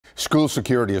School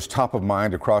security is top of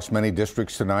mind across many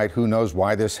districts tonight. Who knows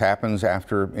why this happens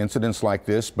after incidents like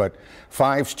this, but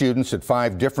 5 students at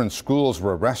 5 different schools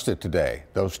were arrested today.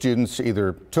 Those students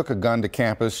either took a gun to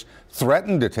campus,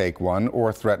 threatened to take one,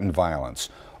 or threatened violence.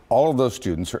 All of those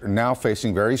students are now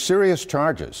facing very serious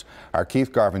charges. Our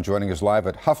Keith Garvin joining us live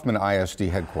at Huffman ISD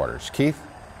headquarters. Keith?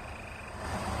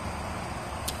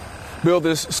 Bill,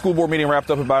 this school board meeting wrapped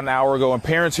up about an hour ago, and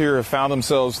parents here have found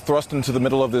themselves thrust into the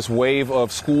middle of this wave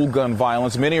of school gun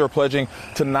violence. Many are pledging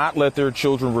to not let their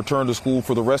children return to school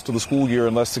for the rest of the school year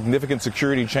unless significant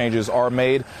security changes are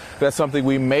made. That's something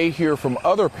we may hear from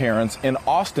other parents in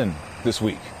Austin this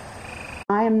week.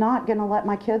 I am not going to let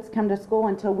my kids come to school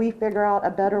until we figure out a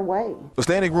better way. The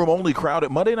standing room only crowd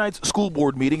at Monday night's school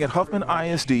board meeting at Huffman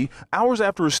ISD, hours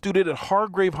after a student at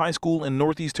Hargrave High School in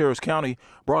Northeast Harris County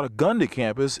brought a gun to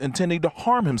campus intending to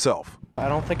harm himself. I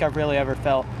don't think I've really ever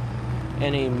felt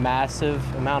any massive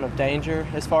amount of danger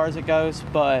as far as it goes,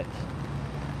 but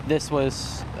this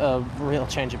was a real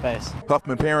change of pace.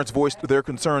 Huffman parents voiced their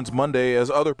concerns Monday as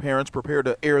other parents prepare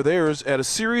to air theirs at a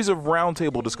series of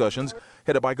roundtable discussions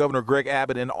headed by Governor Greg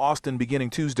Abbott in Austin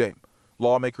beginning Tuesday.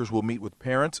 Lawmakers will meet with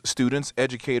parents, students,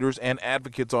 educators, and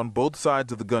advocates on both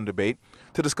sides of the gun debate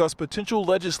to discuss potential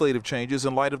legislative changes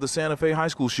in light of the Santa Fe high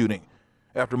school shooting.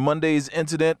 After Monday's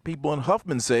incident, people in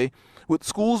Huffman say with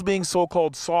schools being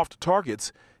so-called soft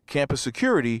targets, campus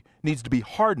security needs to be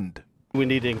hardened. We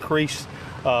need to increase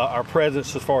our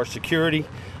presence as far as security,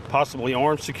 possibly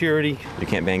armed security. You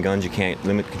can't ban guns, you can't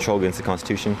limit control against the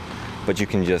Constitution, but you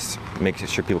can just make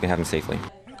sure people can have them safely.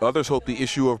 Others hope the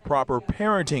issue of proper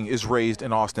parenting is raised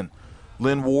in Austin.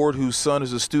 Lynn Ward, whose son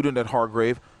is a student at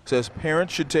Hargrave, says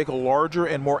parents should take a larger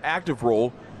and more active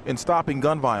role in stopping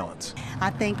gun violence. I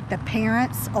think the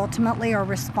parents ultimately are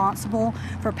responsible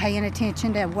for paying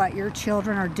attention to what your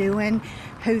children are doing,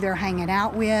 who they're hanging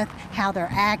out with, how they're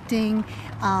acting,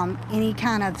 any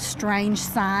kind of strange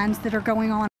signs that are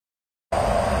going on.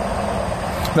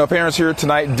 Now, parents here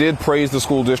tonight did praise the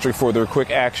school district for their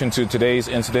quick action to today's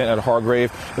incident at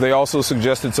Hargrave. They also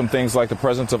suggested some things like the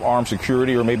presence of armed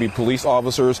security or maybe police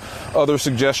officers. Other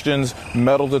suggestions,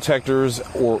 metal detectors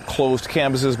or closed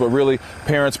campuses. But really,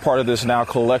 parents part of this now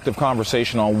collective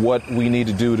conversation on what we need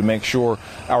to do to make sure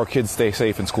our kids stay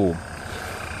safe in school.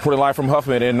 Reporting live from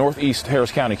Huffman in Northeast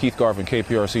Harris County, Keith Garvin,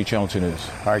 KPRC Channel 2 News.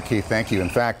 All right, Keith, thank you. In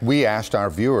fact, we asked our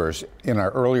viewers in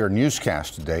our earlier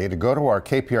newscast today to go to our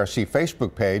KPRC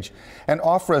Facebook page and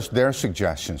offer us their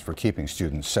suggestions for keeping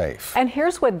students safe. And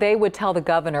here's what they would tell the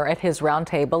governor at his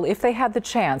roundtable if they had the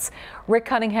chance. Rick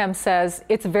Cunningham says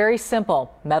it's very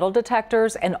simple. Metal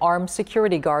detectors and armed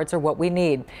security guards are what we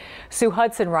need. Sue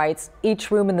Hudson writes,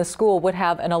 each room in the school would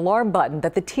have an alarm button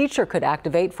that the teacher could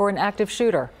activate for an active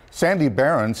shooter. Sandy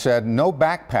Barron said no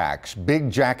backpacks, big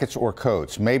jackets or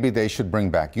coats. Maybe they should bring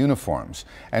back uniforms.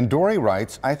 And Dory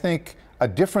writes, I think a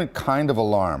different kind of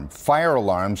alarm. Fire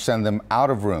alarms send them out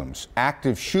of rooms.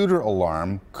 Active shooter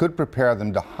alarm could prepare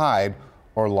them to hide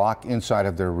or lock inside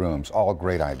of their rooms. All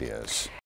great ideas.